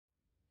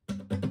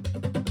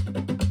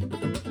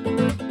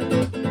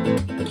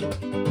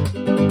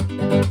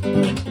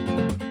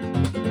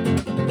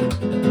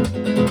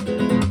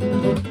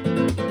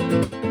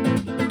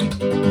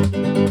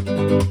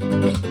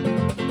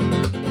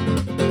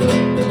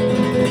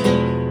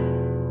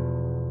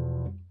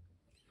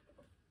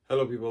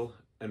people,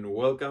 and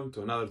welcome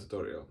to another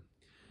tutorial.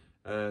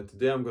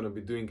 Today I'm going to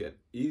be doing an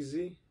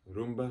easy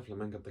Rumba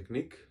Flamenco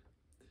technique,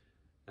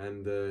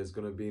 and it's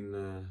going to be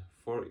in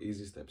 4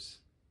 easy steps.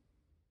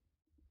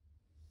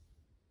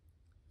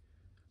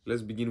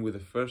 Let's begin with the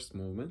first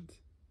movement.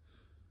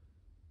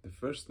 The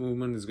first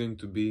movement is going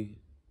to be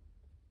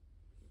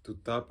to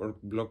tap or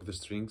block the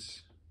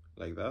strings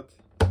like that,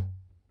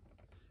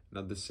 and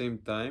at the same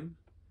time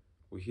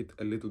we hit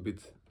a little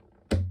bit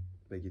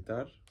the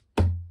guitar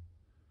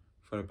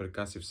for a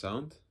percussive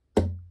sound.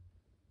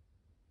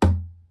 So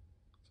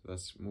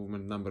that's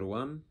movement number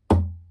 1.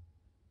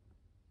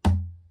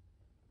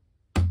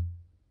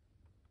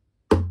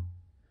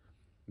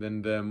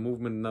 Then the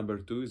movement number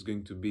 2 is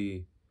going to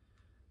be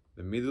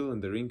the middle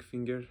and the ring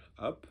finger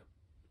up,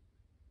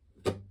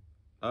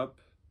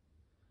 up,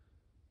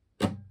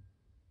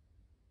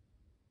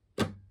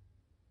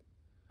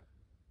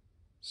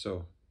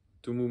 so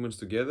 2 movements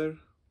together,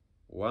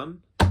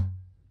 1,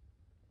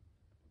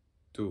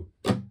 2,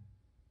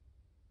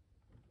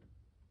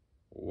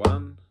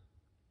 1,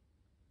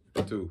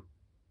 2.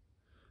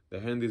 The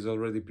hand is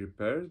already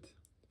prepared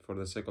for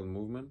the second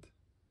movement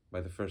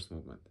by the first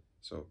movement.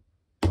 So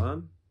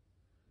 1,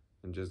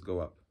 and just go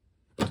up,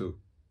 2.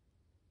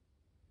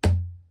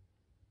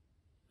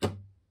 The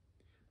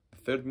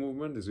third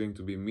movement is going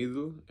to be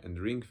middle and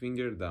ring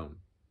finger down,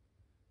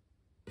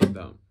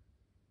 down,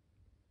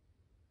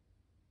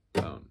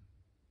 down.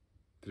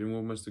 3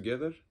 movements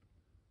together,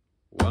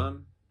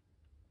 1,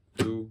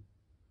 2,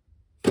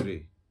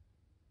 3.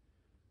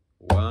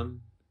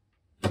 1,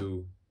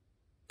 2,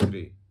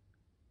 3.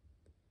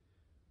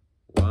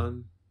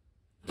 1,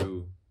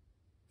 2,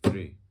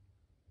 3.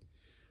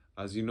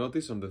 As you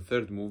notice on the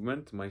third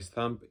movement, my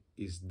thumb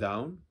is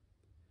down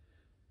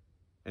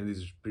and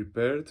is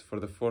prepared for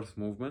the fourth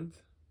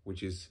movement,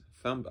 which is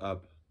thumb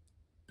up,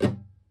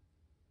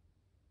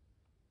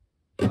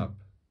 up.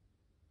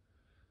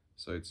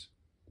 So it's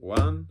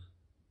 1,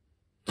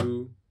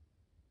 2,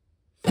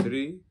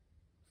 3,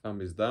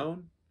 thumb is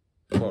down,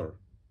 4.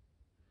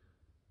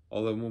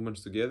 All the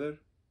movements together,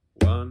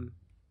 1,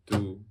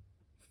 2,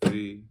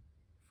 3,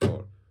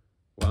 4.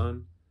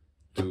 1,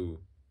 2,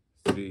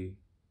 3,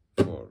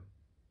 4.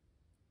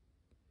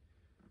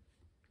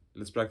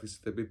 Let's practice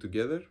it a bit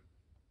together.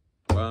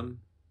 1,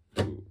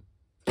 2,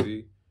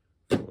 3,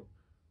 4.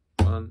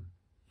 1,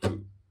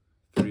 2,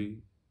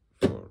 3,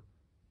 4.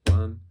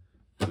 1,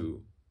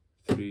 2,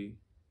 3,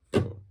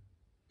 4.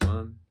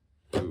 1,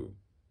 2,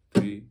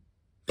 3,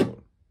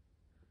 4.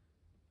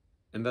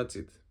 And that's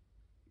it.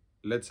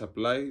 Let's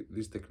apply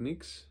these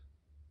techniques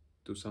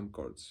to some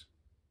chords.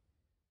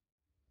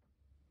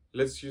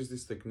 Let's use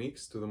these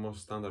techniques to the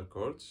most standard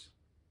chords,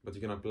 but you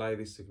can apply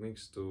these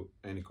techniques to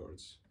any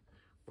chords.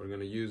 We're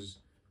going to use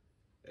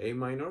A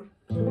minor,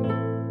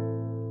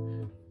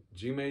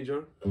 G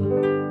major,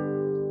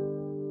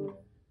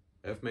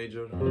 F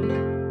major,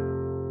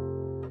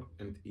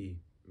 and E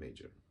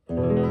major.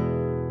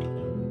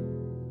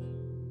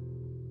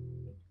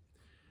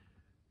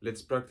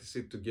 Let's practice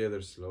it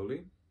together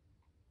slowly.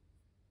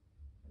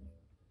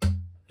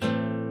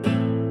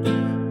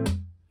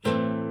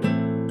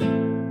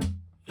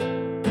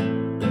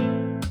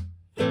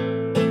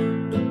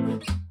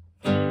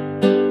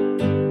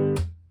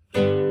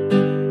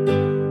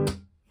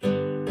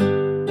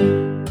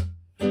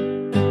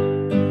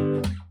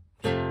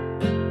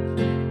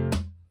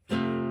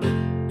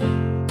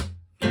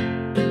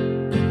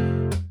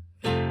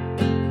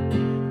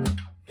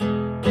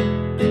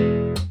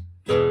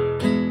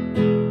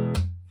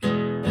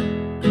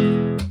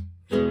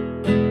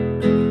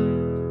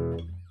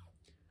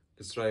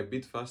 Let's try a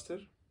bit faster.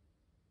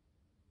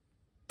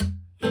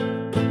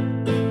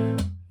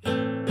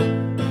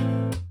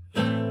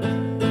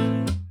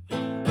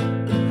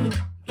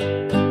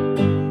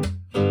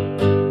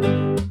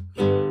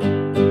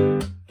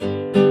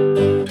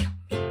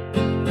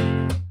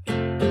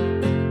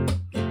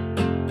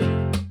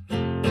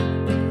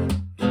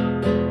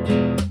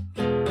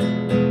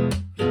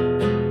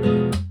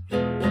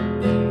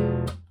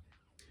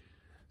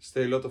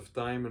 Stay a lot of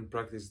time and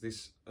practice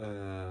this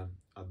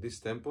at this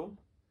tempo.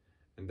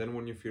 And then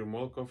when you feel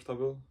more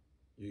comfortable,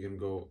 you can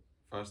go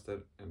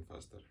faster and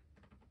faster.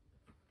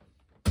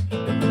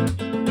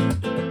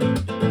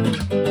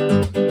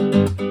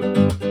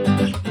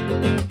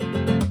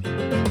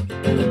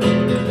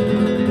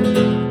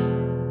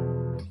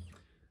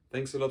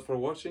 Thanks a lot for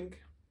watching,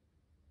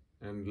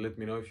 and let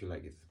me know if you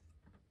like it.